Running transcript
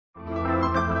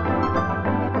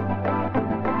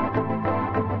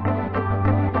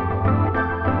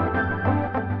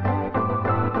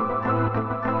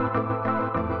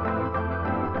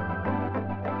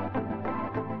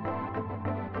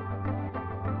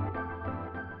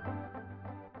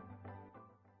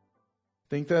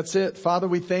think that's it. Father,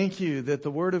 we thank you that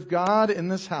the word of God in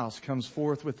this house comes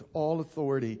forth with all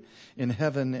authority in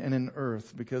heaven and in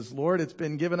earth. Because, Lord, it's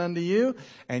been given unto you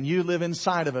and you live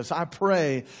inside of us. I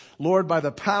pray, Lord, by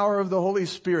the power of the Holy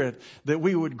Spirit, that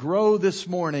we would grow this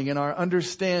morning in our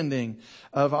understanding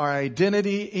of our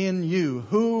identity in you,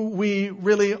 who we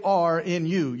really are in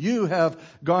you. You have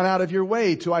gone out of your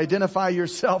way to identify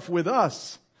yourself with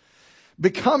us,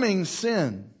 becoming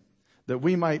sin, that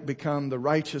we might become the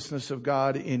righteousness of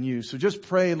God in you. So just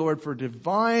pray, Lord, for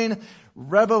divine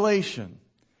revelation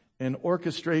and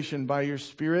orchestration by your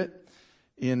Spirit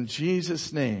in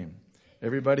Jesus' name.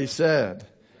 Everybody said,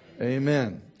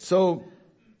 amen. So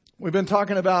we've been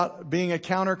talking about being a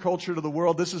counterculture to the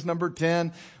world. This is number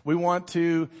 10. We want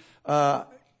to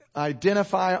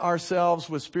identify ourselves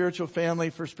with spiritual family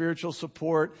for spiritual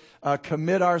support,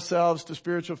 commit ourselves to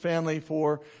spiritual family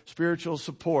for spiritual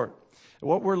support.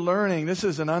 What we're learning, this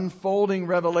is an unfolding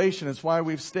revelation. It's why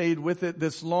we've stayed with it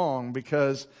this long,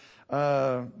 because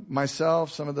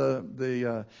myself, some of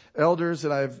the elders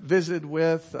that I've visited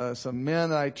with, some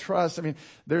men that I trust. I mean,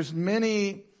 there's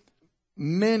many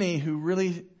who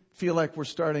really feel like we're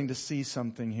starting to see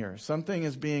something here. Something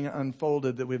is being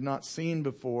unfolded that we've not seen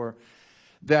before.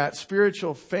 That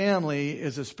spiritual family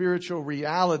is a spiritual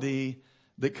reality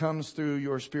that comes through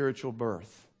your spiritual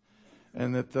birth.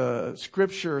 And that the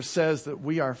scripture says that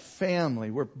we are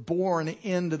family. We're born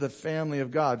into the family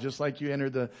of God. Just like you enter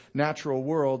the natural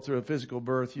world through a physical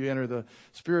birth, you enter the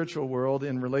spiritual world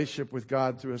in relationship with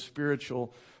God through a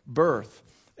spiritual birth.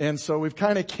 And so we've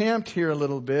kind of camped here a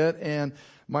little bit, and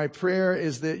my prayer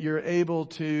is that you're able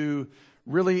to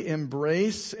really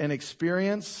embrace and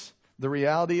experience the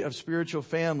reality of spiritual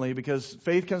family, because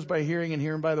faith comes by hearing and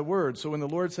hearing by the word. So when the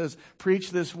Lord says,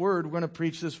 preach this word, we're going to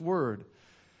preach this word.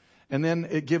 And then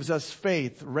it gives us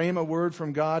faith. Rhema word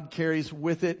from God carries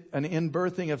with it an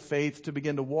inbirthing of faith to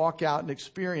begin to walk out and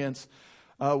experience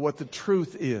what the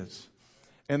truth is.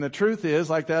 And the truth is,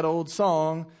 like that old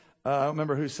song, I don't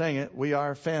remember who sang it, We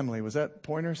Are Family. Was that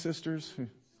Pointer Sisters?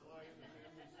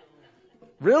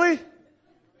 Really?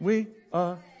 We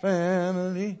are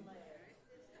family.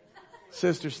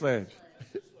 Sister Sledge.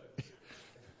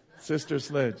 Sister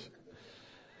Sledge.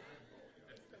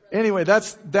 Anyway,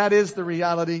 that is the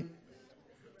reality.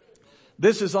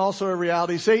 This is also a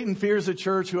reality. Satan fears a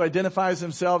church who identifies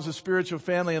themselves as spiritual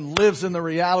family and lives in the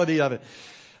reality of it.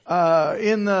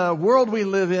 In the world we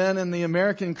live in the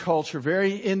American culture,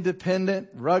 very independent,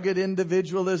 rugged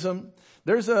individualism.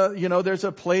 There's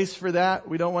a place for that.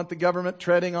 We don't want the government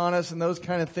treading on us and those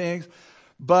kind of things.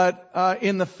 But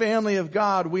in the family of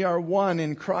God, we are one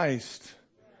in Christ.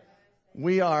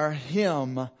 We are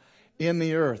Him in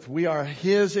the earth. We are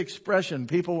His expression.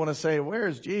 People want to say,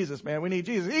 where's Jesus, man? We need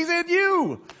Jesus. He's in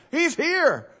you. He's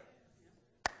here.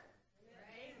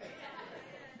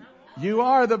 You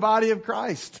are the body of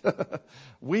Christ.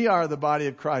 We are the body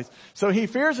of Christ. So He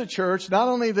fears a church not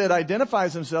only that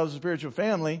identifies themselves as a spiritual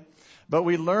family, but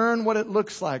we learn what it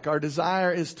looks like. Our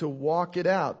desire is to walk it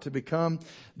out, to become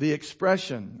the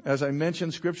expression. As I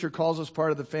mentioned, Scripture calls us part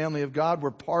of the family of God.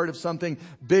 We're part of something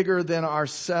bigger than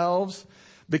ourselves.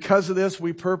 Because of this,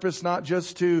 we purpose not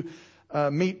just to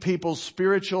meet people's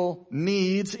spiritual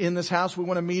needs in this house. We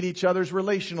want to meet each other's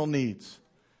relational needs.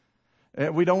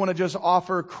 We don't want to just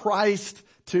offer Christ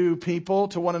to people,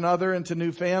 to one another, and to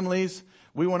new families.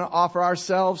 We want to offer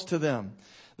ourselves to them.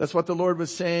 That's what the Lord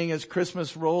was saying as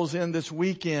Christmas rolls in this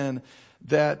weekend,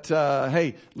 that,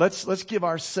 hey, let's give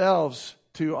ourselves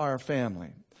to our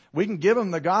family. We can give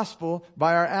them the gospel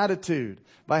by our attitude,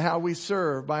 by how we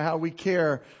serve, by how we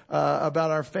care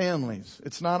about our families.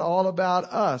 It's not all about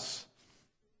us.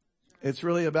 It's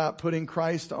really about putting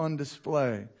Christ on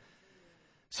display.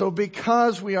 So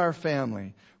because we are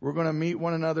family, we're going to meet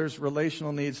one another's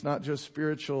relational needs, not just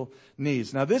spiritual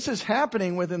needs. Now, this is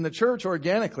happening within the church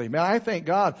organically. Man, I thank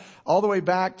God all the way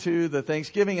back to the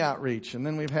Thanksgiving outreach. And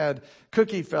then we've had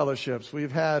cookie fellowships.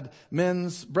 We've had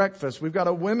men's breakfast. We've got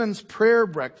a women's prayer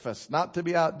breakfast, not to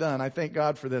be outdone. I thank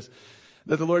God for this,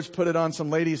 that the Lord's put it on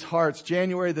some ladies' hearts.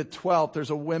 January the 12th,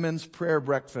 there's a women's prayer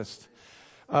breakfast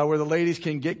where the ladies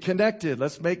can get connected.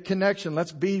 Let's make connection.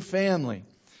 Let's be family.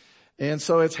 And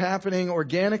so it's happening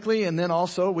organically. And then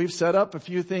also we've set up a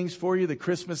few things for you. The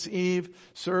Christmas Eve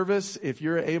service. If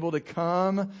you're able to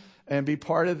come and be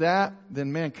part of that,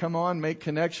 then man, come on, make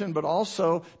connection. But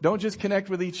also don't just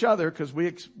connect with each other, because we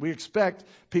expect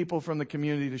people from the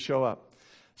community to show up.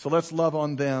 So let's love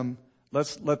on them.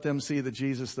 Let's let them see the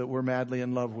Jesus that we're madly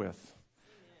in love with.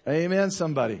 Amen,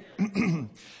 somebody.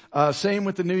 Same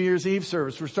with the New Year's Eve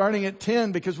service. We're starting at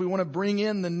 10 because we want to bring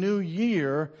in the new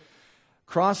year,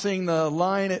 crossing the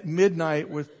line at midnight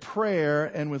with prayer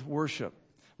and with worship.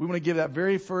 We want to give that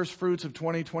very first fruits of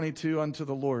 2022 unto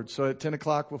the Lord. So at 10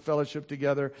 o'clock, we'll fellowship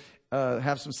together,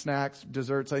 have some snacks,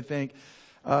 desserts, I think.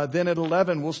 Then at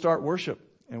 11, we'll start worship.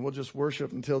 And we'll just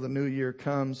worship until the new year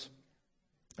comes.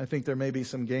 I think there may be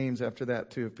some games after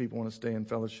that too, if people want to stay in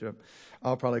fellowship.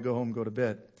 I'll probably go home and go to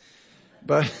bed.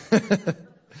 But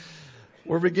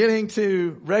we're beginning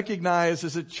to recognize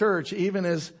as a church, even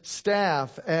as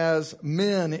staff, as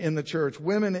men in the church,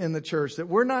 women in the church, that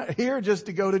we're not here just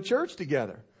to go to church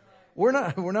together. We're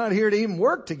not here to even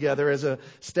work together as a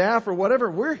staff or whatever.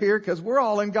 We're here because we're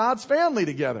all in God's family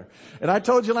together. And I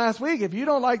told you last week, if you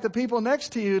don't like the people next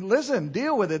to you, listen,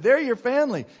 deal with it. They're your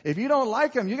family. If you don't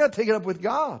like them, you got to take it up with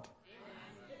God.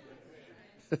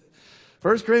 1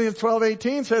 Corinthians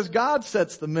 12:18 says God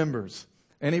sets the members.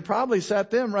 And He probably sat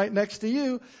them right next to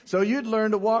you. So you'd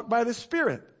learn to walk by the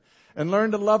Spirit and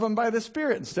learn to love them by the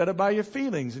Spirit instead of by your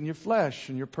feelings and your flesh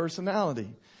and your personality.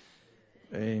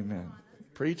 Amen.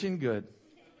 Preaching good.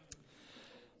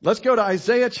 Let's go to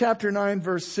Isaiah chapter 9,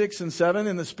 verse 6 and 7.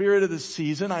 In the spirit of this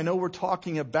season, I know we're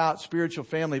talking about spiritual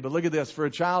family, but look at this. For a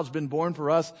child's been born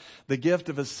for us. The gift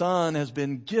of a son has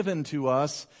been given to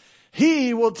us.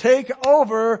 He will take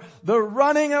over the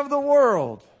running of the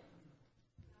world.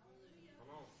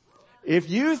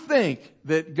 If you think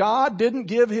that God didn't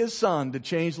give His Son to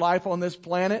change life on this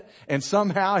planet and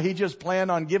somehow He just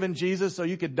planned on giving Jesus so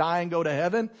you could die and go to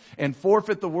heaven and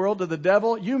forfeit the world to the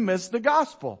devil, you missed the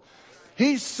gospel.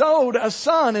 He sowed a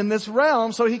son in this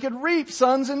realm so He could reap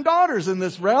sons and daughters in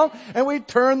this realm, and we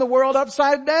turn the world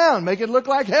upside down, make it look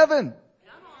like heaven.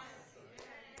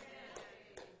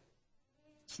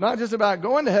 It's not just about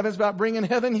going to heaven, it's about bringing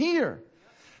heaven here.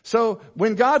 So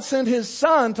when God sent His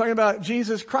Son, talking about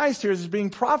Jesus Christ here, this is being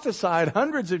prophesied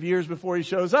hundreds of years before He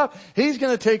shows up. He's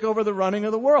going to take over the running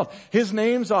of the world. His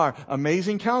names are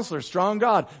Amazing Counselor, Strong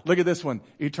God. Look at this one,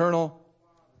 Eternal.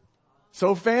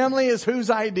 So family is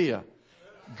whose idea?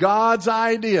 God's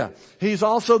idea. He's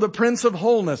also the Prince of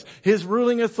Wholeness. His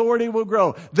ruling authority will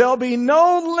grow. There'll be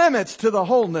no limits to the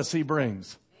wholeness He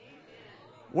brings.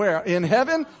 Where? In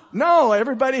heaven? No,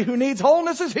 everybody who needs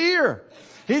wholeness is here.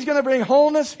 He's going to bring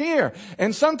wholeness here.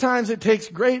 And sometimes it takes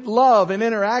great love and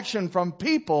interaction from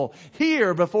people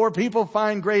here before people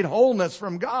find great wholeness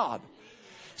from God.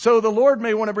 So the Lord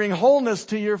may want to bring wholeness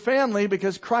to your family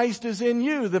because Christ is in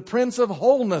you. The Prince of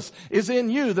Wholeness is in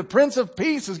you. The Prince of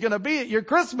Peace is going to be at your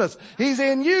Christmas. He's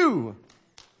in you.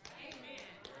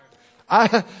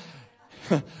 I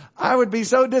would be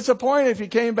so disappointed if you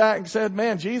came back and said,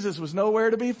 man, Jesus was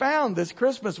nowhere to be found this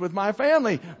Christmas with my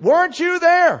family. Weren't you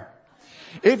there?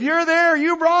 If you're there,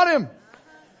 you brought Him.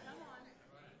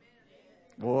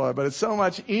 Boy, but it's so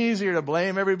much easier to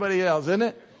blame everybody else, isn't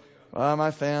it? Well,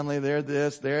 my family, they're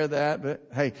this, they're that. But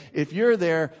hey, if you're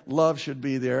there, love should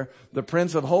be there. The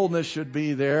Prince of Wholeness should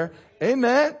be there.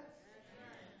 Amen.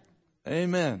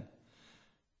 Amen.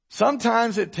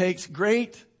 Sometimes it takes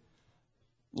great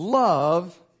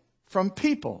love from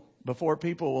people before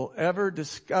people will ever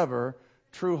discover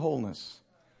true wholeness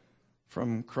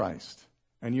from Christ.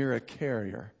 And you're a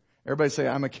carrier. Everybody say,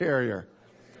 I'm a carrier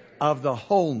of the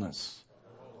wholeness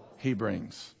He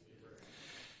brings.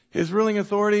 His ruling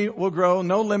authority will grow.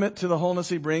 No limit to the wholeness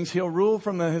He brings. He'll rule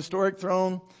from the historic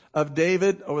throne of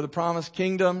David over the promised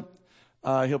kingdom.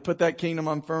 He'll put that kingdom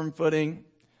on firm footing.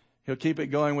 He'll keep it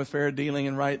going with fair dealing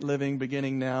and right living,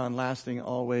 beginning now and lasting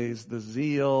always. The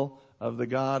zeal of the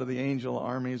God of the angel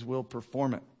armies will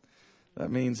perform it.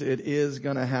 That means it is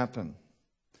going to happen.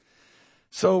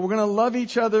 So we're going to love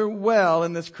each other well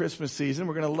in this Christmas season.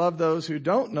 We're going to love those who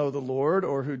don't know the Lord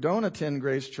or who don't attend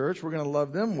Grace Church. We're going to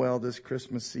love them well this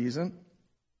Christmas season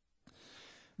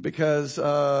because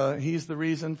He's the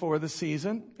reason for the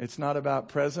season. It's not about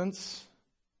presents,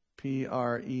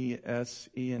 presents.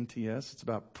 It's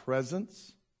about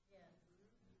presence.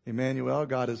 Emmanuel,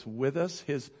 God is with us.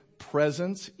 His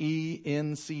presence,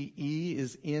 ENCE,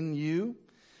 is in you,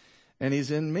 and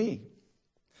He's in me.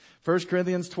 1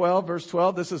 Corinthians 12, verse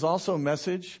 12, this is also a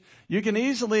message. You can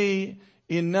easily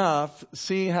enough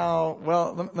see how,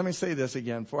 well, let me say this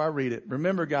again before I read it.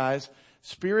 Remember, guys,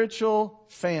 spiritual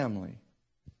family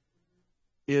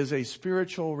is a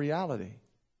spiritual reality.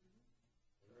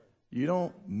 You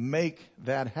don't make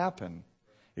that happen.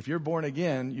 If you're born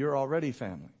again, you're already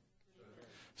family.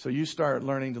 So you start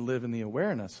learning to live in the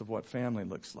awareness of what family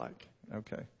looks like.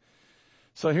 Okay.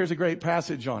 So here's a great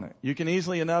passage on it. You can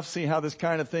easily enough see how this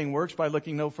kind of thing works by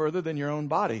looking no further than your own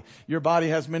body. Your body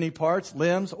has many parts,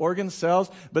 limbs, organs,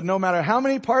 cells, but no matter how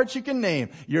many parts you can name,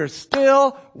 you're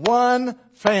still one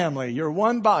family. You're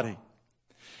one body.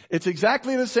 It's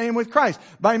exactly the same with Christ.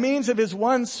 By means of His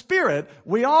one Spirit,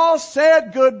 we all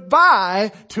said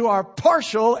goodbye to our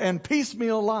partial and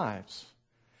piecemeal lives.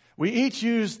 We each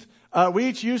used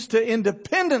to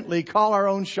independently call our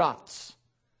own shots.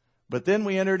 But then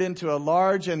we entered into a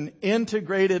large and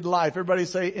integrated life. Everybody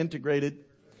say integrated.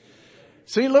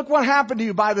 See, look what happened to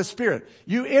you by the Spirit.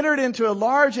 You entered into a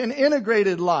large and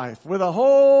integrated life with a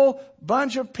whole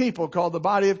bunch of people called the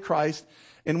body of Christ,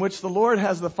 in which the Lord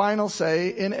has the final say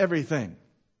in everything.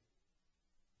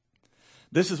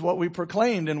 This is what we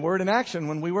proclaimed in word and action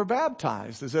when we were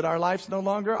baptized, is that our life's no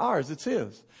longer ours, it's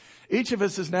His. Each of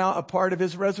us is now a part of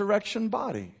His resurrection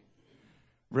body,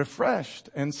 refreshed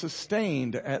and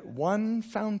sustained at one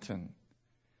fountain,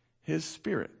 His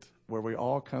Spirit, where we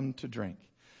all come to drink.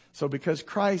 So because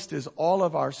Christ is all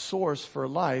of our source for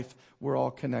life, we're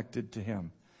all connected to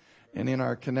Him. And in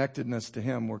our connectedness to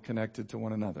Him, we're connected to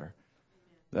one another.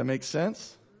 That makes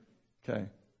sense? Okay.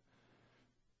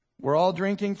 We're all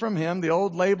drinking from Him. The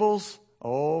old labels,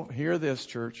 oh, hear this,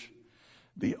 church.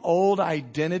 The old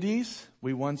identities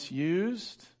we once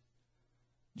used,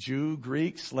 Jew,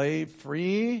 Greek, slave,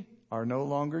 free, are no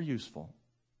longer useful.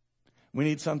 We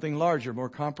need something larger, more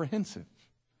comprehensive.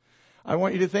 I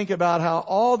want you to think about how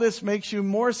all this makes you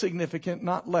more significant,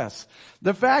 not less.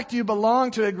 The fact you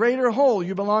belong to a greater whole,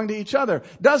 you belong to each other,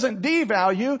 doesn't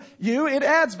devalue you, it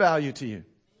adds value to you.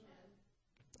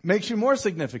 Makes you more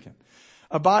significant.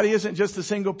 A body isn't just a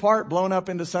single part blown up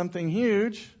into something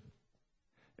huge.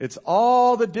 It's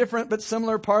all the different but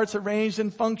similar parts arranged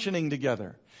and functioning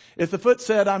together. If the foot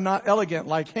said, I'm not elegant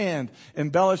like hand,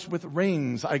 embellished with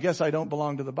rings, I guess I don't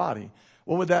belong to the body.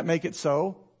 Well, would that make it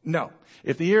so? No.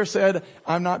 If the ear said,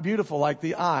 I'm not beautiful like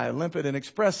the eye, limpid and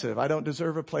expressive, I don't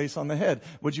deserve a place on the head,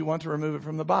 would you want to remove it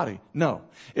from the body? No.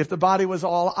 If the body was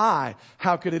all eye,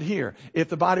 how could it hear? If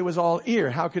the body was all ear,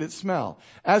 how could it smell?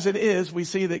 As it is, we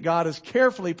see that God has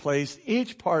carefully placed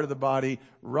each part of the body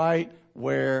right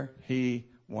where He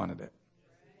wanted it.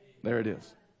 There it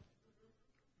is.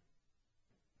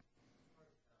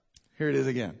 Here it is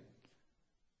again.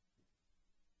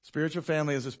 Spiritual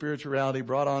family is a spiritual reality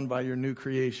brought on by your new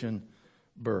creation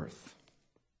birth.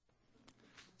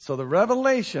 So the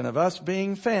revelation of us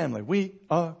being family, we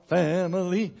are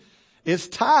family, is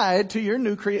tied to your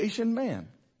new creation man.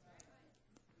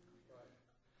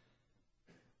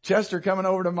 Chester coming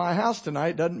over to my house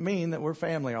tonight doesn't mean that we're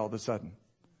family all of a sudden.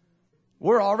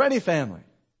 We're already family.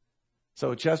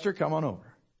 So Chester, come on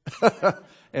over.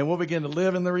 And we'll begin to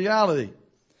live in the reality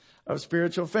of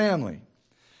spiritual family.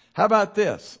 How about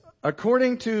this?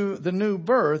 According to the new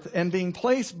birth and being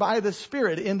placed by the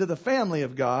Spirit into the family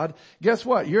of God, guess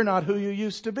what? You're not who you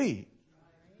used to be.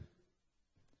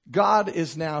 God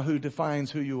is now who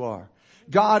defines who you are.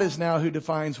 God is now who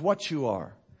defines what you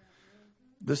are.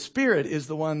 The Spirit is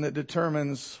the one that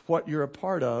determines what you're a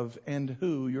part of and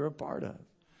who you're a part of.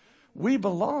 We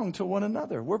belong to one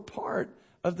another. We're part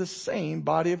of the same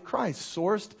body of Christ,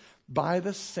 sourced by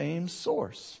the same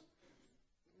source.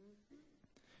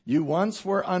 You once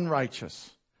were unrighteous.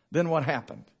 Then what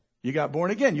happened? You got born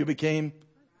again. You became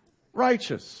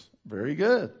righteous. Very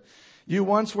good. You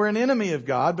once were an enemy of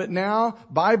God, but now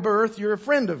by birth you're a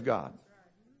friend of God.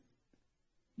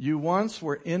 You once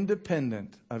were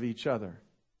independent of each other,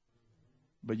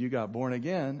 but you got born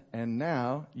again and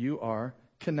now you are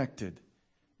connected.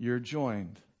 You're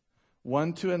joined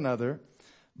one to another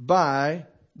by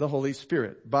the Holy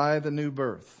Spirit, by the new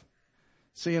birth.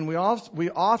 See, and we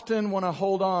often want to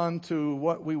hold on to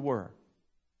what we were.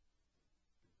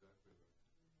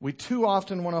 We too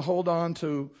often want to hold on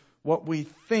to what we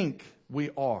think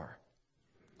we are.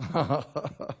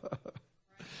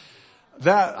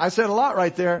 That, I said a lot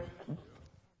right there.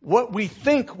 What we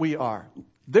think we are.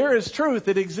 There is truth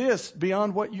that exists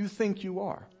beyond what you think you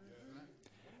are.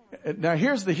 Now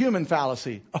here's the human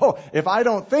fallacy. Oh, if I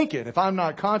don't think it, if I'm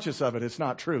not conscious of it, it's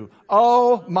not true.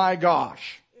 Oh my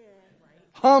gosh.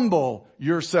 Humble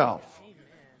yourself.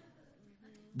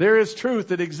 There is truth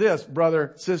that exists,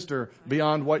 brother, sister,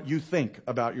 beyond what you think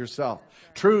about yourself.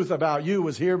 Truth about you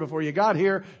was here before you got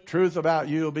here. Truth about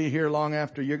you will be here long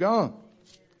after you're gone.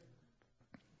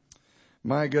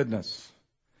 My goodness.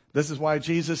 This is why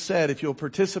Jesus said, if you'll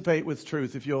participate with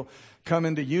truth, if you'll come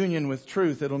into union with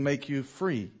truth, it'll make you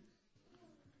free.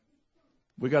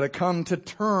 We got to come to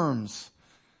terms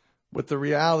with the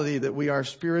reality that we are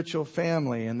spiritual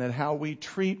family and that how we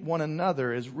treat one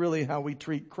another is really how we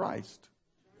treat Christ.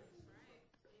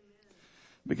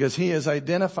 Because He has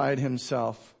identified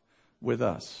Himself with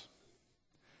us.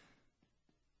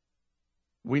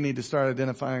 We need to start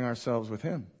identifying ourselves with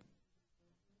Him.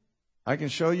 I can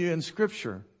show you in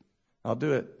Scripture. I'll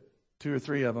do it, 2 or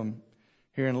 3 of them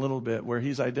here in a little bit where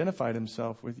he's identified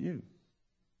himself with you.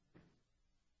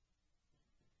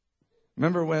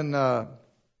 Remember when,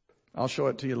 I'll show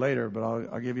it to you later, but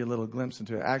I'll give you a little glimpse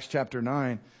into it. Acts chapter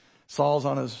 9, Saul's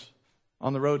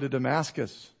on the road to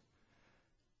Damascus.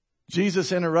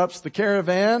 Jesus interrupts the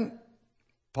caravan.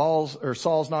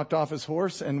 Saul's knocked off his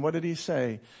horse, and what did he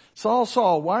say? Saul,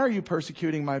 Saul, why are you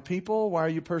persecuting my people? Why are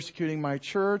you persecuting my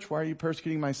church? Why are you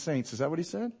persecuting my saints? Is that what he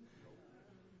said?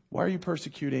 Why are you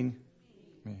persecuting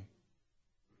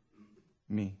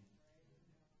me?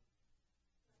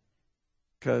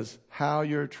 Because how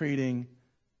you're treating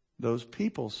those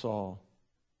people, Saul,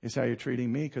 is how you're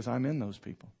treating me, because I'm in those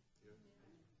people.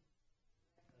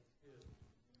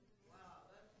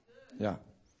 Yeah.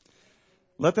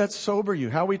 Let that sober you.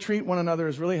 How we treat one another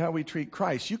is really how we treat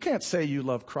Christ. You can't say you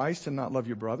love Christ and not love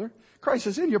your brother. Christ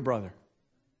is in your brother.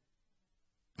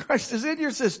 Christ is in your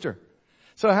sister.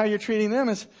 So how you're treating them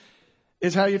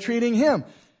is how you're treating him.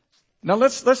 Now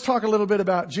let's talk a little bit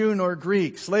about Jew nor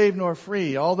Greek, slave nor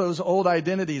free, all those old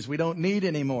identities we don't need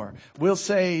anymore. We'll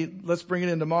say, let's bring it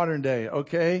into modern day,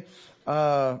 okay?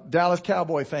 Dallas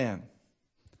Cowboy fan.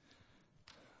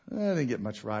 I didn't get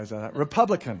much rise out of that.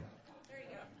 Republican.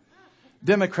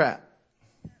 Democrat.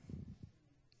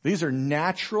 These are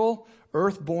natural,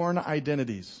 earth-born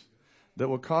identities that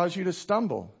will cause you to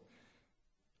stumble,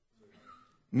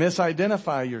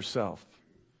 misidentify yourself.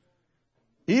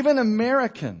 Even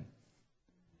American.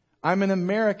 I'm an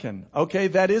American. Okay,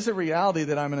 that is a reality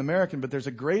that I'm an American, but there's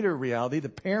a greater reality. The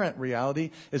parent reality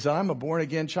is that I'm a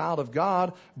born-again child of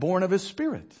God, born of His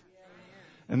Spirit.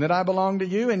 And that I belong to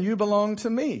you and you belong to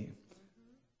me.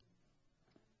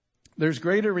 There's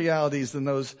greater realities than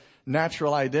those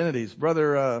natural identities.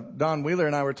 Brother Don Wheeler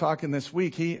and I were talking this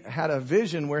week. He had a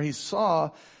vision where he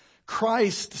saw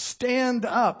Christ stand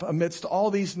up amidst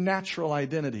all these natural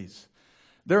identities.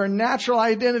 There are natural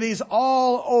identities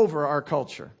all over our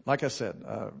culture. Like I said,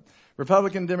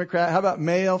 Republican, Democrat, how about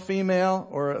male, female,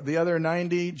 or the other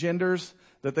 90 genders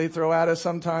that they throw at us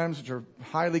sometimes, which are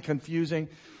highly confusing.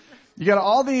 You got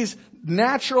all these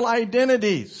natural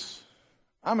identities.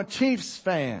 I'm a Chiefs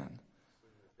fan.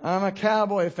 I'm a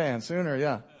Cowboy fan. Sooner,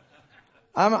 yeah.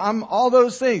 I'm all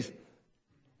those things.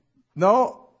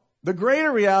 No, the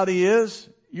greater reality is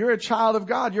you're a child of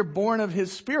God. You're born of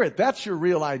His Spirit. That's your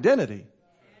real identity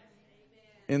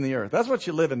in the earth. That's what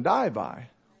you live and die by.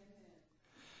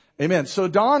 Amen. So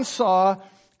Don saw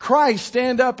Christ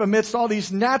stand up amidst all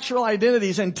these natural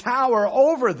identities and tower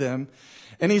over them.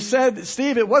 And he said,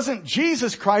 Steve, it wasn't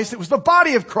Jesus Christ. It was the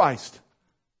body of Christ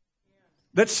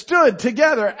that stood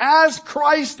together as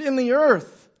Christ in the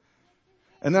earth.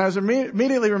 And then I was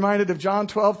immediately reminded of John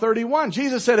 12:31.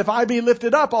 Jesus said, if I be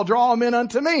lifted up, I'll draw all men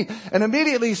unto me. And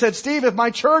immediately he said, Steve, if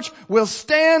my church will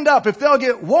stand up, if they'll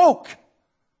get woke,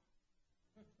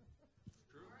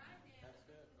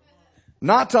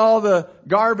 not to all the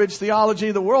garbage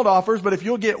theology the world offers, but if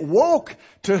you'll get woke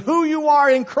to who you are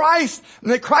in Christ and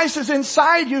that Christ is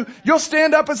inside you, you'll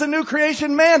stand up as a new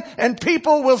creation man and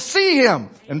people will see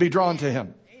Him and be drawn to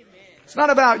Him. It's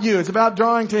not about you. It's about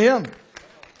drawing to Him.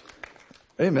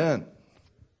 Amen.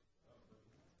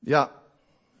 Yeah.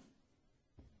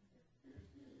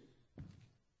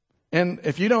 And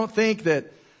if you don't think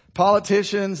that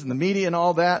politicians and the media and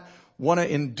all that want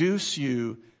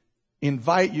to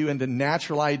invite you into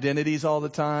natural identities all the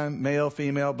time, male,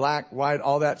 female, black, white,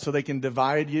 all that, so they can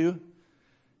divide you,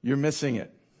 you're missing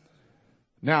it.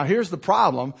 Now, here's the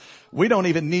problem. We don't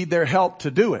even need their help to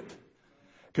do it.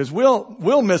 Because we'll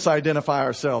misidentify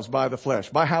ourselves by the flesh,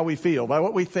 by how we feel, by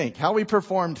what we think, how we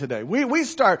perform today. We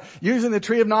start using the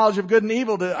tree of knowledge of good and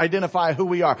evil to identify who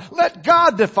we are. Let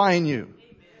God define you.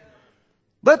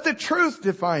 Let the truth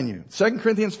define you. 2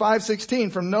 Corinthians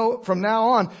 5:16, from now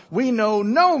on, we know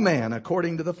no man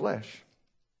according to the flesh.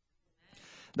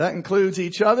 That includes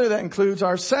each other. That includes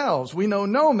ourselves. We know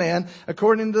no man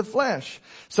according to the flesh.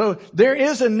 So there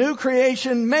is a new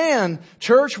creation man,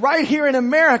 church, right here in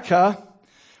America,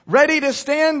 ready to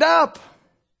stand up.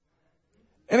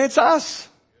 And it's us.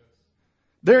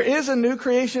 There is a new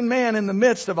creation man in the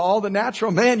midst of all the natural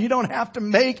man. You don't have to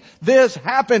make this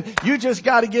happen. You just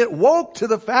got to get woke to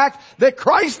the fact that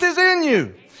Christ is in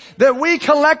you. That we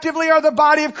collectively are the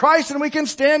body of Christ and we can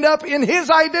stand up in His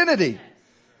identity.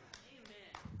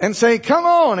 And say, come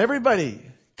on, everybody,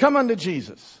 come unto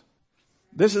Jesus.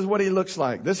 This is what He looks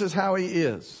like. This is how He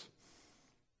is.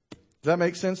 Does that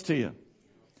make sense to you?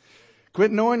 Quit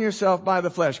knowing yourself by the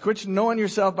flesh. Quit knowing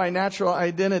yourself by natural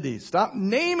identities. Stop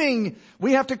naming.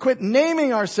 We have to quit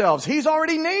naming ourselves. He's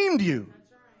already named you.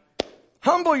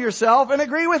 Humble yourself and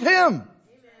agree with Him.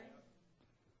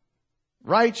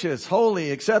 Righteous,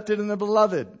 holy, accepted in the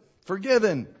beloved,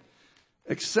 forgiven.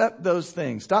 Accept those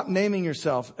things. Stop naming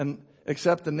yourself and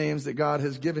accept the names that God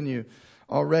has given you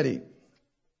already.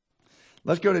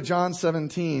 Let's go to John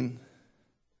 17.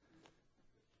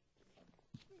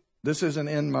 This isn't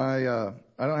in my, I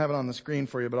don't have it on the screen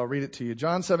for you, but I'll read it to you.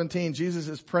 John 17, Jesus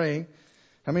is praying.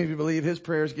 How many of you believe his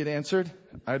prayers get answered?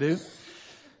 I do.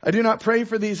 I do not pray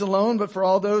for these alone, but for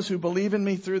all those who believe in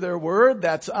me through their word.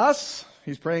 That's us.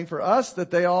 He's praying for us,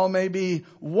 that they all may be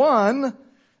one,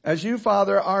 as you,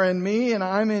 Father, are in me and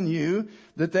I'm in you,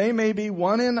 that they may be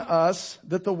one in us,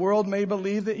 that the world may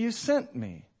believe that you sent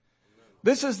me.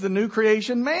 This is the new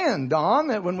creation man, Don,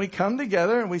 that when we come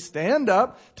together and we stand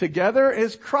up together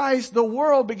as Christ, the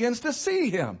world begins to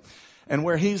see him. And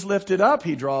where he's lifted up,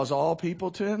 he draws all people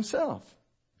to himself.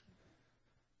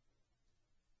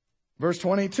 Verse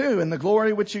 22, and the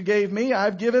glory which you gave me,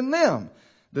 I've given them,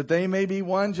 that they may be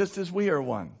one just as we are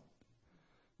one.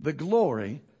 The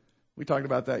glory, we talked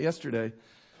about that yesterday.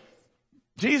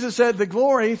 Jesus said, the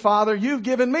glory, Father, you've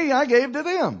given me, I gave to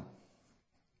them.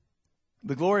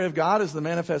 The glory of God is the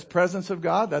manifest presence of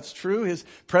God. That's true. His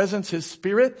presence, his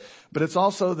spirit, but it's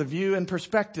also the view and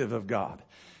perspective of God.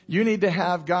 You need to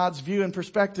have God's view and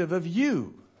perspective of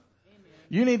you.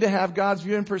 You need to have God's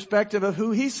view and perspective of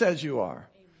who he says you are.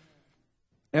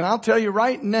 And I'll tell you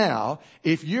right now,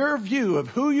 if your view of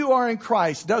who you are in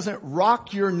Christ doesn't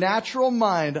rock your natural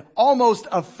mind, almost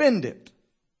offend it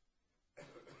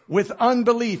with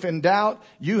unbelief and doubt,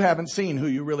 you haven't seen who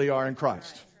you really are in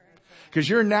Christ. Because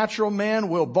your natural man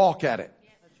will balk at it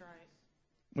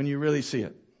when you really see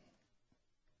it.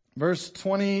 Verse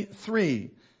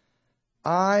 23,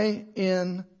 I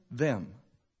in them.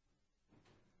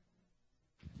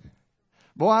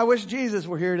 Boy, I wish Jesus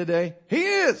were here today. He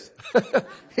is.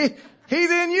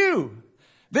 He's in you.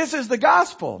 This is the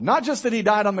gospel. Not just that he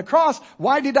died on the cross.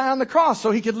 Why did he die on the cross?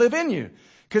 So he could live in you.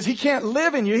 Because he can't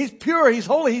live in you. He's pure. He's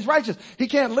holy. He's righteous. He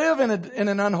can't live in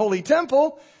an unholy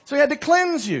temple. So he had to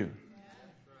cleanse you.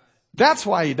 That's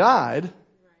why he died.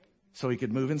 So he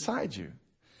could move inside you.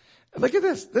 Look at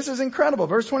this. This is incredible.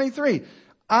 Verse 23.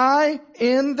 I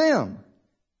in them.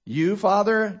 You,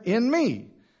 Father, in me.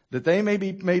 That they may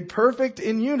be made perfect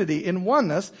in unity, in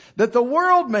oneness, that the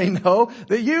world may know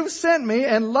that you've sent me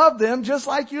and loved them just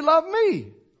like you love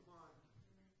me.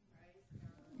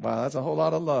 Wow, that's a whole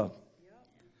lot of love.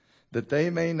 That they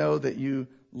may know that you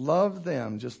love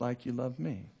them just like you love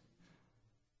me.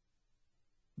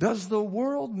 Does the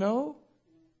world know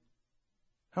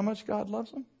how much God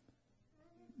loves them?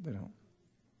 They don't.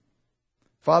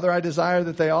 Father, I desire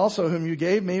that they also whom you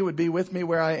gave me would be with me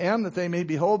where I am, that they may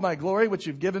behold my glory which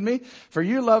you've given me. For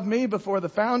you loved me before the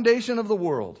foundation of the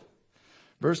world.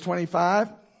 Verse 25.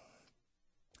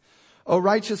 O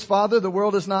righteous Father, the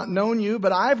world has not known you,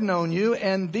 but I've known you,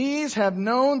 and these have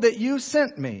known that you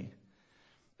sent me.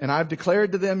 And I've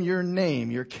declared to them your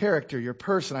name, your character, your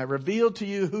person. I revealed to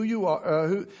you who you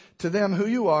are, to them who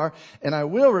you are, and I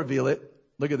will reveal it.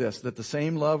 Look at this, that the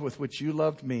same love with which you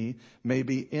loved me may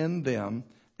be in them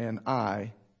and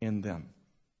I in them.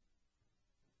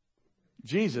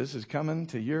 Jesus is coming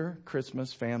to your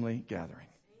Christmas family gathering.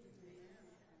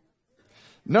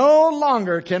 No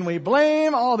longer can we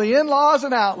blame all the in-laws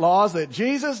and outlaws that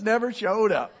Jesus never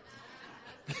showed up.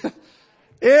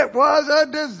 It was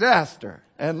a disaster.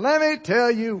 And let me tell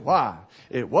you why.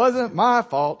 It wasn't my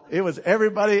fault. It was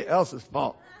everybody else's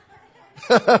fault.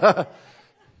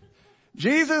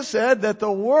 Jesus said that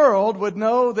the world would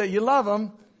know that you love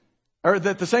them, or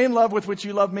that the same love with which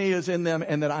you love me is in them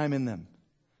and that I'm in them.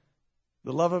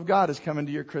 The love of God is coming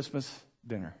to your Christmas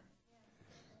dinner.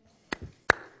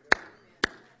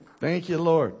 Thank you,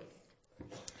 Lord.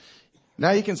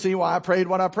 Now you can see why I prayed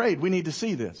what I prayed. We need to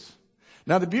see this.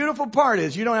 Now the beautiful part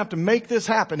is you don't have to make this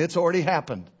happen. It's already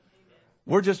happened.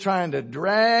 We're just trying to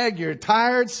drag your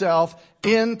tired self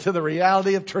into the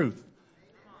reality of truth.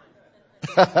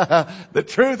 The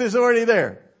truth is already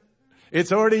there.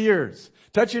 It's already yours.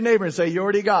 Touch your neighbor and say, you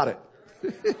already got it.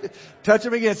 Touch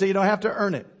him again so you don't have to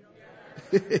earn it.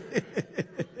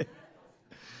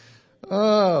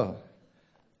 Oh.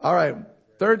 All right.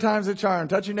 Third time's the charm.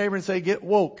 Touch your neighbor and say, get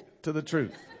woke to the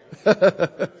truth.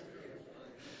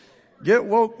 Get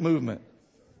woke movement.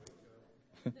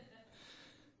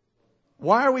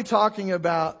 Why are we talking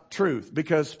about truth?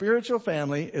 Because spiritual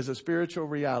family is a spiritual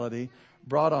reality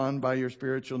brought on by your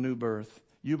spiritual new birth.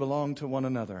 You belong to one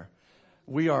another.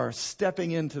 We are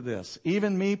stepping into this.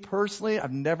 Even me personally,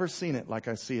 I've never seen it like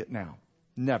I see it now.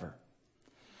 Never.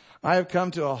 I have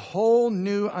come to a whole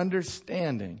new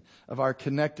understanding of our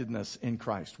connectedness in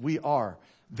Christ. We are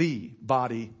the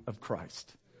body of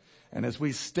Christ. And as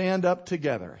we stand up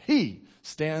together, He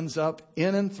stands up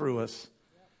in and through us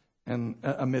and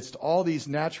amidst all these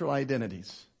natural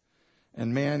identities.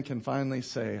 And man can finally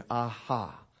say,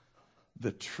 aha,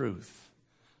 the truth,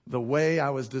 the way I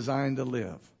was designed to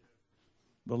live,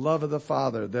 the love of the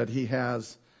Father that he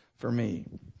has for me.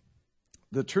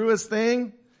 The truest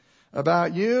thing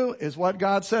about you is what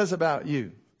God says about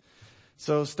you.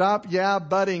 So stop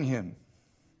butting him.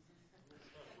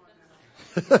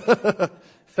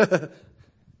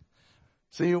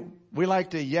 See, we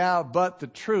like to butt the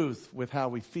truth with how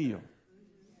we feel.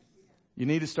 You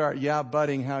need to start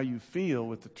butting how you feel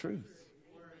with the truth.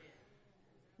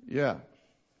 Yeah.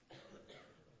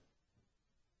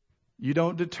 You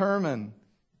don't determine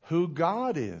who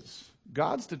God is.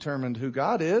 God's determined who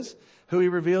God is, who he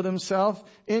revealed himself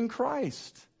in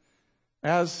Christ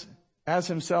as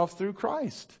himself through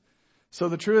Christ. So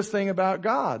the truest thing about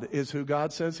God is who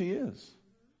God says he is,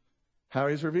 how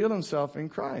he's revealed himself in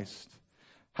Christ.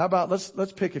 How about,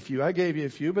 let's pick a few. I gave you a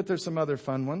few, but there's some other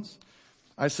fun ones.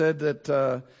 I said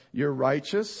that you're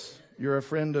righteous, you're a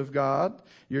friend of God,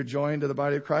 you're joined to the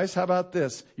body of Christ. How about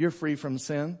this? You're free from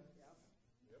sin.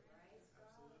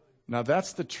 Now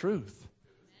that's the truth.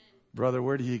 Brother,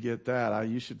 where do you get that?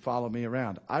 You should follow me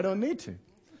around. I don't need to.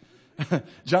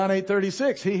 John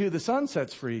 8:36, he who the Son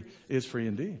sets free is free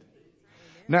indeed.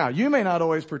 Now, you may not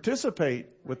always participate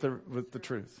with the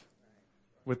truth,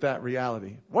 with that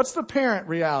reality. What's the parent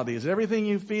reality? Is it everything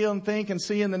you feel and think and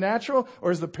see in the natural,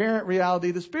 or is the parent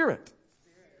reality the Spirit?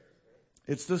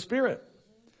 It's the Spirit.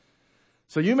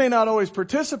 So you may not always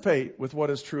participate with what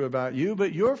is true about you,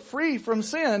 but you're free from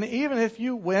sin even if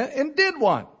you went and did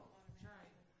one.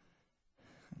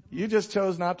 You just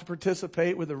chose not to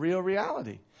participate with the real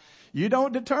reality. You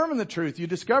don't determine the truth. You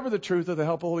discover the truth with the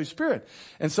help of the Holy Spirit.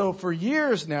 And so for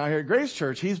years now here at Grace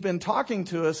Church, he's been talking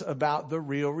to us about the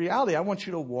real reality. I want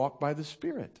you to walk by the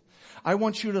Spirit. I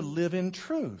want you to live in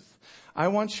truth. I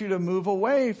want you to move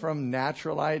away from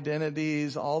natural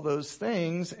identities, all those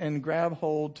things, and grab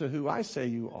hold to who I say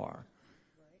you are.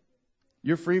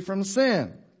 You're free from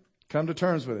sin. Come to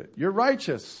terms with it. You're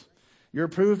righteous. You're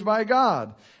approved by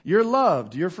God. You're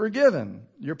loved. You're forgiven.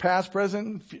 Your past,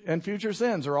 present, and future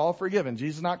sins are all forgiven.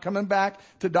 Jesus is not coming back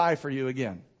to die for you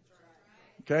again.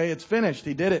 Okay, it's finished.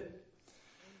 He did it.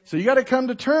 So you got to come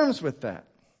to terms with that.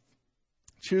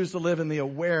 Choose to live in the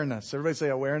awareness. Everybody say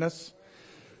awareness.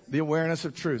 The awareness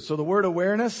of truth. So the word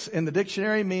awareness in the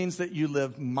dictionary means that you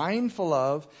live mindful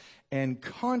of and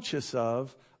conscious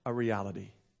of a reality.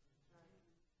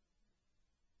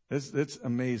 It's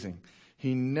amazing.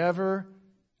 He never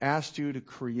asked you to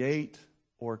create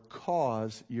or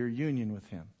cause your union with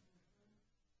him.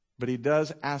 But he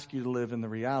does ask you to live in the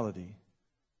reality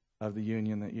of the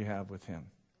union that you have with him.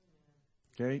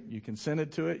 Okay, you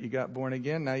consented to it, you got born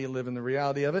again, now you live in the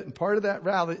reality of it. And part of that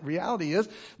reality is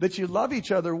that you love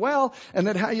each other well, and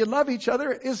that how you love each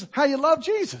other is how you love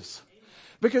Jesus.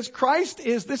 Because Christ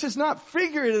this is not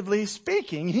figuratively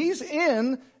speaking, he's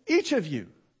in each of you.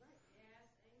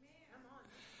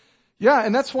 Yeah,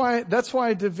 and that's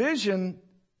why division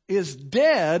is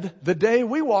dead the day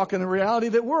we walk in the reality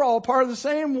that we're all part of the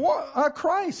same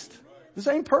Christ, the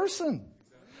same person.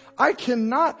 I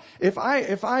cannot, if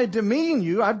I demean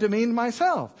you, I've demeaned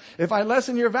myself. If I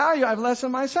lessen your value, I've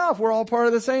lessened myself. We're all part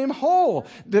of the same whole.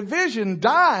 Division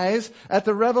dies at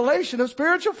the revelation of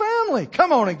spiritual family.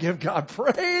 Come on and give God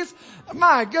praise.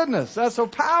 My goodness, that's so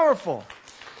powerful.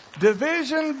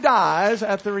 Division dies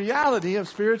at the reality of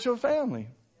spiritual family.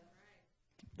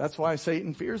 That's why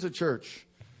Satan fears a church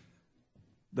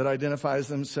that identifies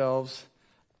themselves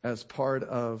as part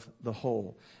of the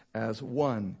whole, as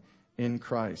one in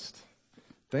Christ.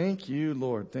 Thank you,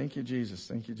 Lord. Thank you, Jesus.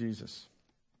 Thank you, Jesus.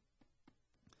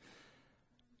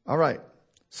 All right.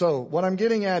 So what I'm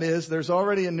getting at is there's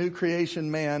already a new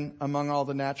creation man among all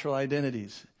the natural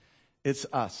identities. It's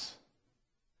us.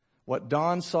 What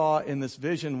Don saw in this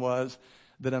vision was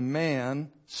that a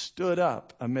man stood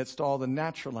up amidst all the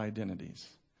natural identities.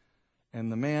 And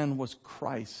the man was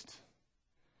Christ.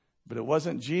 But it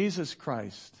wasn't Jesus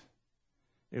Christ.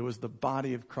 It was the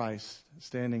body of Christ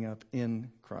standing up in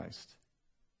Christ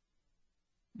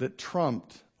that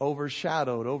trumped,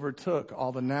 overshadowed, overtook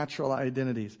all the natural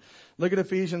identities. Look at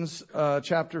Ephesians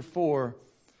chapter 4,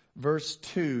 verse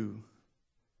 2.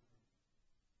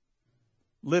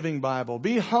 Living Bible.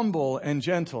 Be humble and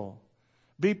gentle.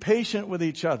 Be patient with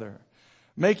each other,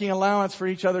 making allowance for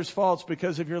each other's faults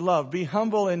because of your love. Be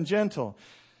humble and gentle.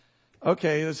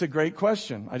 Okay, that's a great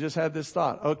question. I just had this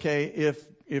thought. Okay,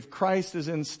 if Christ is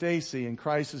in Stacy and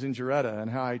Christ is in Jaretta,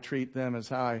 and how I treat them is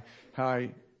how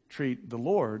I treat the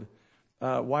Lord,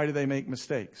 why do they make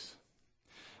mistakes?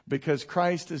 Because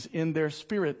Christ is in their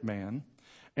spirit man,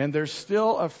 and there's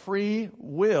still a free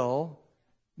will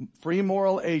free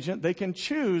moral agent. They can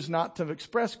choose not to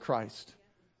express Christ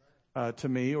to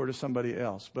me or to somebody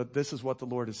else. But this is what the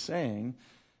Lord is saying,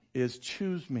 is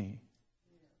choose me.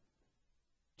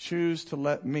 Choose to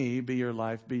let me be your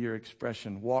life, be your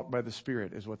expression. Walk by the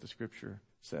Spirit is what the Scripture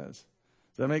says.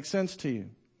 Does that make sense to you?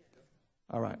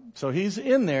 All right. So he's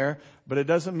in there, but it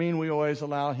doesn't mean we always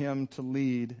allow him to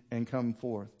lead and come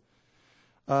forth.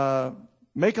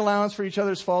 Make allowance for each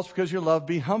other's faults because you're loved.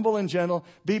 Be humble and gentle.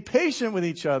 Be patient with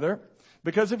each other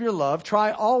because of your love.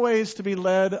 Try always to be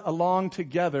led along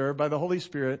together by the Holy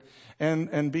Spirit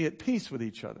and be at peace with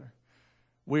each other.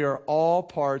 We are all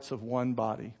parts of one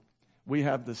body. We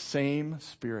have the same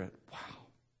Spirit. Wow.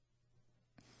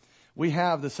 We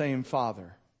have the same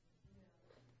Father.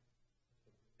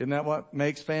 Isn't that what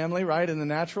makes family, right? In the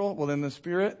natural? Well, in the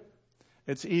Spirit,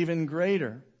 it's even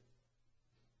greater.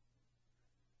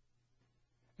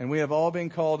 And we have all been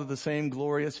called to the same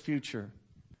glorious future.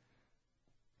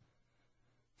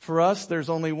 For us, there's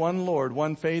only one Lord,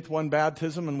 one faith, one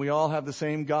baptism, and we all have the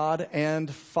same God and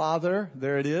Father,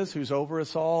 there it is, who's over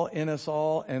us all, in us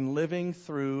all, and living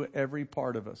through every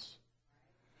part of us.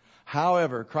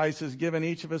 However, Christ has given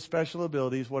each of us special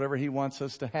abilities, whatever he wants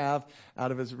us to have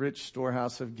out of his rich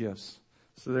storehouse of gifts.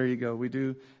 So there you go. We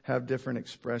do have different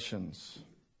expressions.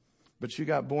 But you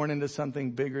got born into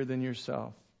something bigger than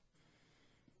yourself.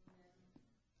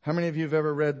 How many of you have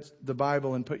ever read the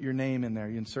Bible and put your name in there?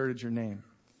 You inserted your name.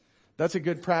 That's a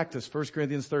good practice. 1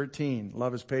 Corinthians 13.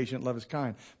 Love is patient, love is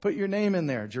kind. Put your name in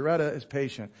there. Jaretta is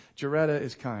patient. Jaretta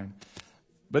is kind.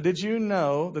 But did you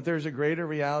know that there's a greater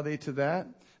reality to that?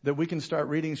 That we can start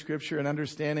reading Scripture and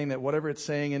understanding that whatever it's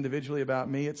saying individually about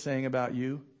me, it's saying about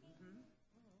you.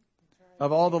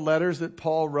 Of all the letters that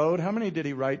Paul wrote, how many did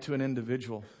he write to an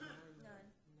individual?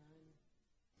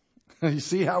 You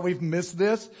see how we've missed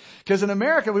this? Because in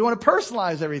America, we want to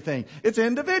personalize everything. It's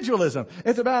individualism.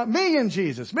 It's about me and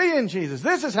Jesus, me and Jesus.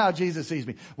 This is how Jesus sees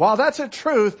me. While that's a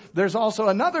truth, there's also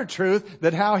another truth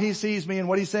that how he sees me and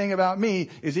what he's saying about me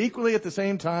is equally at the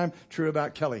same time true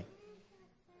about Kelly.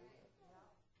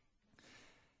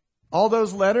 All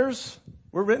those letters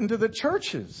were written to the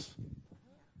churches,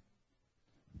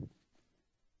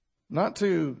 not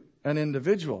to an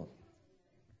individual.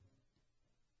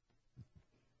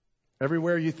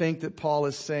 Everywhere you think that Paul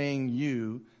is saying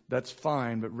you, that's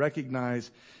fine, but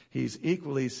recognize he's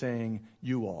equally saying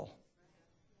you all.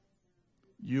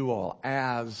 You all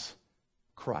as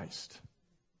Christ.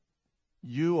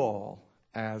 You all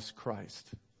as Christ.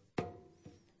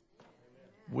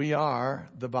 We are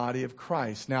the body of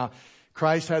Christ. Now,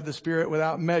 Christ had the Spirit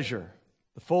without measure,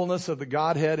 the fullness of the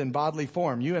Godhead in bodily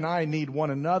form. You and I need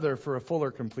one another for a fuller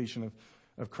completion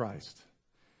of Christ.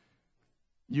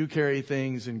 You carry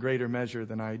things in greater measure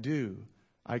than I do.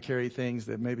 I carry things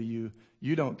that maybe you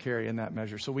don't carry in that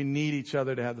measure. So we need each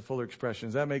other to have the fuller expression.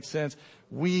 Does that make sense?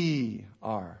 We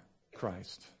are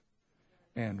Christ.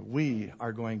 And we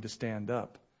are going to stand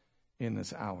up in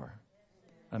this hour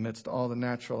amidst all the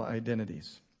natural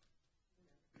identities.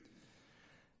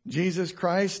 Jesus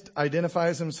Christ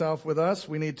identifies himself with us.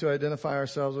 We need to identify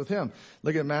ourselves with him.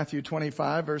 Look at Matthew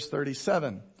 25, verse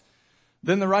 37.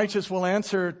 Then the righteous will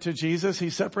answer to Jesus,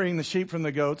 he's separating the sheep from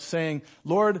the goats, saying,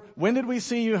 Lord, when did we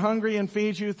see you hungry and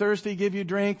feed you, thirsty, give you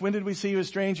drink? When did we see you a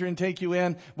stranger and take you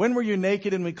in? When were you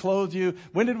naked and we clothed you?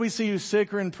 When did we see you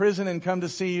sick or in prison and come to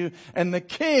see you? And the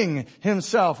King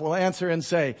himself will answer and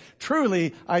say,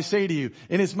 truly, I say to you,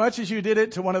 inasmuch as you did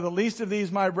it to one of the least of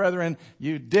these, my brethren,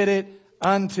 you did it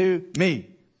unto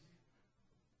me.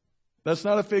 That's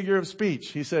not a figure of speech.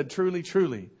 He said, truly,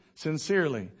 truly,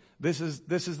 sincerely. This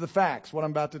is the facts, what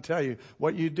I'm about to tell you.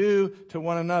 What you do to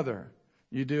one another,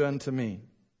 you do unto me.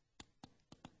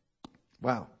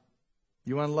 Wow.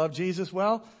 You want to love Jesus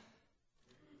well?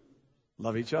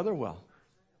 Love each other well.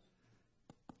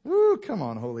 Woo, come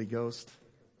on, Holy Ghost.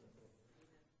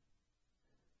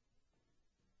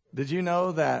 Did you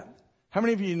know that, how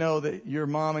many of you know that your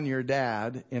mom and your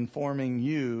dad, in forming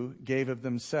you, gave of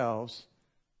themselves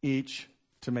each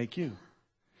to make you?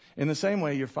 In the same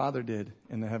way your Father did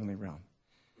in the heavenly realm.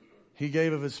 He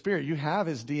gave of his Spirit. You have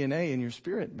his DNA in your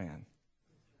spirit, man.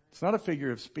 It's not a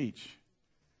figure of speech.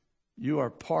 You are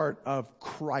part of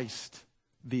Christ,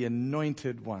 the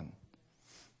anointed one.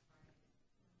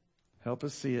 Help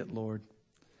us see it, Lord.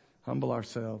 Humble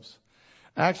ourselves.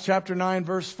 Acts chapter 9,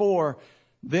 verse 4.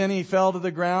 Then he fell to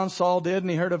the ground, Saul did, and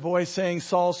he heard a voice saying,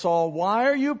 Saul, Saul, why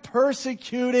are you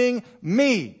persecuting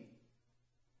me?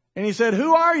 And he said,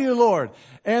 who are you, Lord?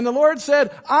 And the Lord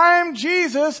said, I'm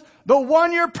Jesus, the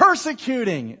one you're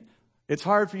persecuting. It's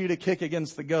hard for you to kick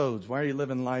against the goads. Why are you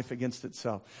living life against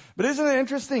itself? But isn't it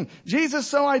interesting? Jesus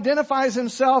so identifies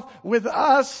himself with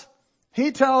us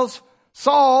He tells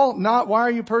Saul, not why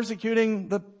are you persecuting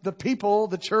the people,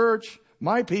 the church,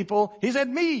 my people. He said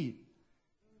me.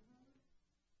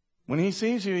 When he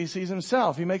sees you, he sees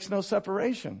himself. He makes no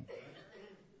separation.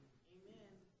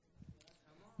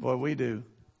 Boy, we do.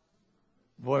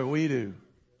 Boy, we do.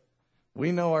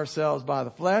 We know ourselves by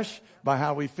the flesh, by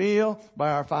how we feel,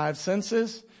 by our five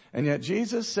senses. And yet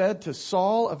Jesus said to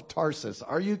Saul of Tarsus,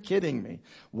 are you kidding me?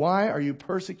 Why are you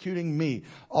persecuting me?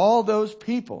 All those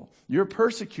people you're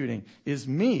persecuting is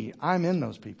me. I'm in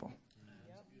those people.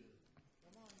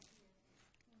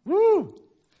 Woo!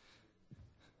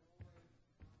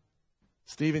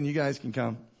 Stephen, you guys can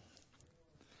come.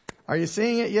 Are you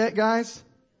seeing it yet, guys?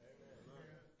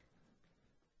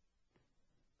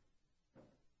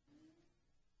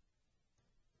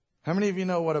 How many of you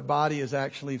know what a body is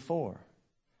actually for?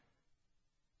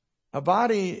 A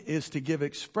body is to give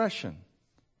expression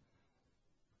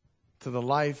to the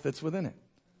life that's within it.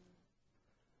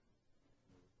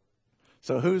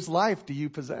 So whose life do you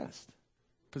possess?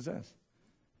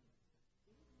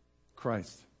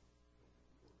 Christ.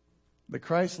 The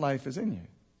Christ life is in you.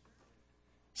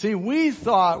 See, we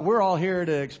thought we're all here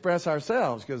to express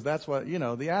ourselves because that's what,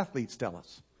 the athletes tell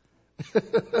us.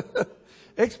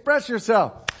 Express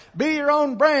yourself. Be your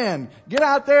own brand. Get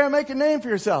out there and make a name for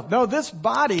yourself. No, this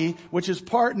body, which is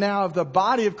part now of the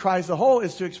body of Christ, the whole,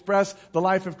 is to express the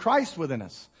life of Christ within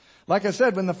us. Like I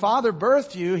said, when the Father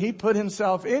birthed you, He put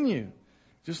Himself in you.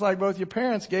 Just like both your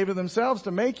parents gave of themselves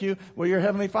to make you, well, your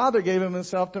Heavenly Father gave of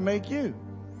Himself to make you.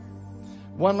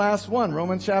 One last one,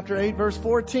 Romans chapter 8, verse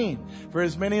 14. For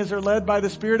as many as are led by the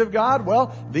Spirit of God,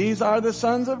 well, these are the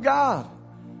sons of God.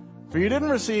 For you didn't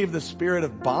receive the spirit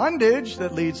of bondage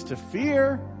that leads to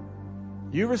fear.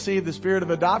 You received the spirit of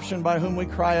adoption by whom we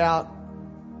cry out,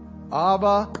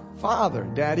 Abba, Father,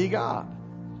 Daddy God.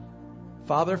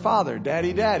 Father, Father,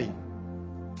 Daddy, Daddy.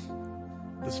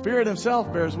 The Spirit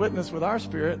Himself bears witness with our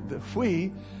spirit that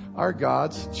we are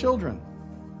God's children.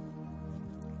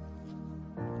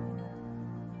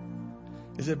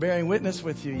 Is it bearing witness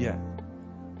with you yet?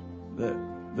 That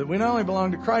we not only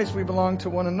belong to Christ, we belong to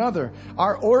one another.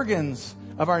 Our organs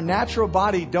of our natural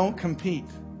body don't compete.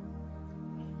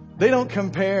 They don't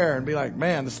compare and be like,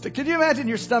 man, could you imagine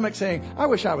your stomach saying, I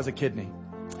wish I was a kidney.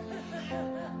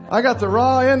 I got the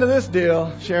raw end of this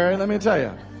deal, Sherry, let me tell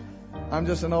you. I'm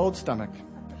just an old stomach.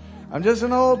 I'm just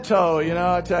an old toe,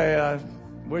 I tell you, I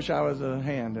wish I was a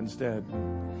hand instead.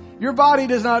 Your body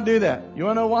does not do that. You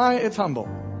want to know why? It's humble.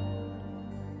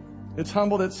 It's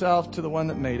humbled itself to the one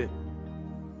that made it.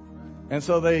 And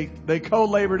so they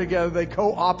co-labor together. They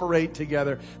cooperate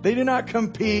together. They do not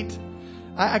compete.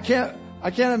 I can't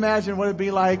imagine what it'd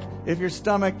be like if your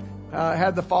stomach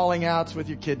had the falling outs with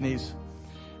your kidneys.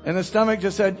 And the stomach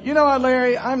just said, you know what,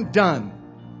 Larry, I'm done.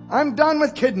 I'm done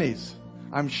with kidneys.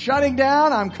 I'm shutting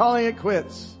down. I'm calling it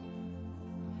quits.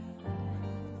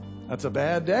 That's a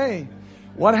bad day.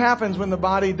 What happens when the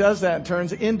body does that and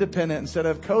turns independent instead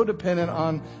of codependent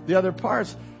on the other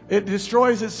parts? It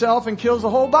destroys itself and kills the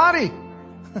whole body.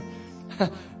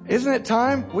 Isn't it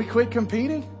time we quit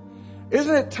competing?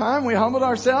 Isn't it time we humbled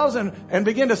ourselves and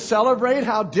begin to celebrate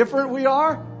how different we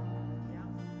are?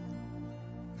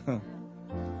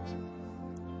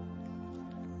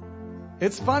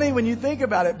 It's funny when you think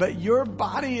about it, but your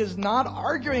body is not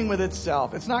arguing with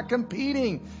itself. It's not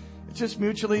competing. It's just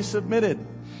mutually submitted.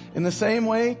 In the same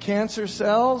way, cancer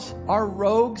cells are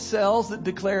rogue cells that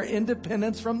declare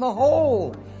independence from the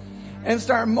whole and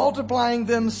start multiplying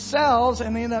themselves,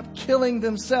 and they end up killing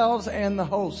themselves and the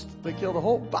host. They kill the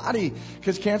whole body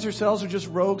because cancer cells are just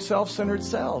rogue, self-centered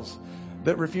cells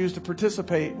that refuse to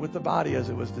participate with the body as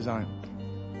it was designed.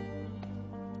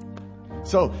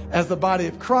 So as the body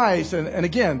of Christ, and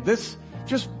again, this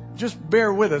just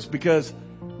bear with us because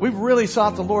we've really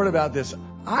sought the Lord about this.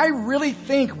 I really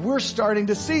think we're starting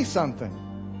to see something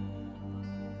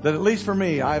that, at least for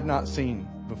me, I have not seen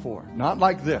before. Not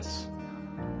like this.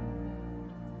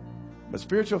 But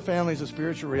spiritual family is a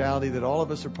spiritual reality that all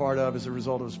of us are part of as a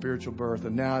result of a spiritual birth.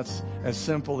 And now it's as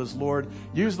simple as, Lord,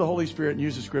 use the Holy Spirit and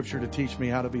use the Scripture to teach me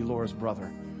how to be Laura's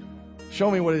brother.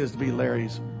 Show me what it is to be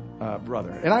Larry's brother.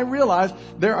 And I realize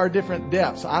there are different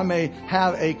depths. I may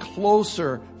have a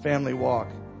closer family walk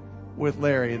with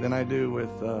Larry than I do with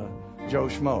Joe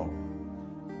Schmo.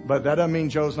 But that doesn't mean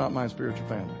Joe's not my spiritual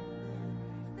family.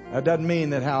 That doesn't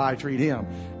mean that how I treat him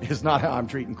is not how I'm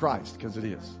treating Christ, because it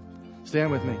is.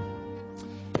 Stand with me.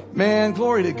 Man,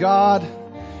 glory to God.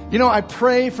 I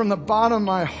pray from the bottom of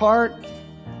my heart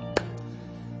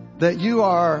that you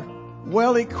are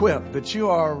well equipped, that you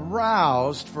are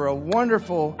roused for a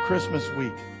wonderful Christmas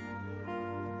week.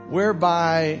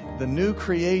 whereby the new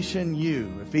creation you,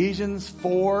 Ephesians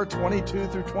 4:22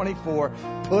 through 24,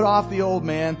 put off the old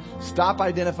man, stop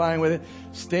identifying with it,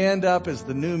 stand up as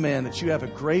the new man, that you have a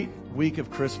great week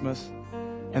of Christmas,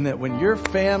 and that when your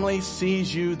family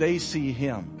sees you, they see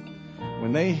him.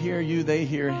 When they hear you, they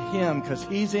hear him, because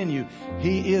he's in you.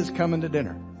 He is coming to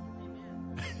dinner.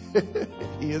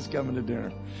 He is coming to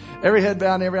dinner. Every head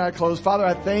bowed and every eye closed. Father,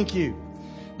 I thank you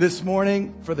this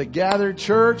morning for the gathered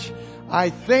church. I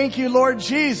thank you, Lord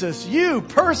Jesus. You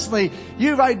personally,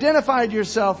 you've identified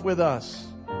yourself with us.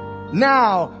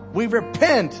 Now we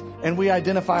repent and we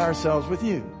identify ourselves with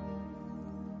you,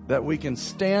 that we can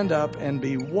stand up and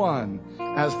be one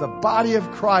as the body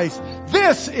of Christ.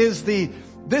 This is the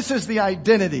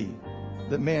identity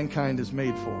that mankind is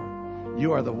made for.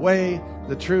 You are the way,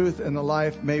 the truth, and the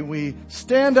life. May we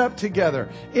stand up together,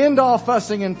 end all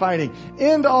fussing and fighting,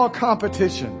 end all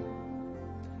competition,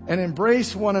 and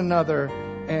embrace one another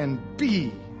and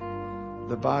be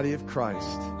the body of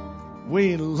Christ.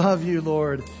 We love you,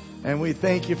 Lord, and we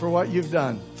thank you for what you've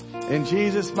done. In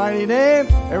Jesus' mighty name,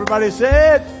 everybody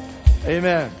said,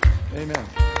 amen. Amen.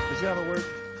 Does you have a word?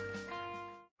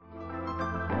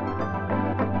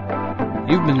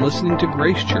 You've been listening to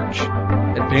Grace Church,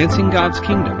 advancing God's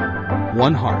kingdom,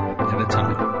 one heart at a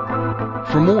time.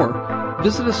 For more,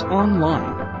 visit us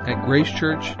online at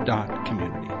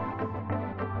gracechurch.community.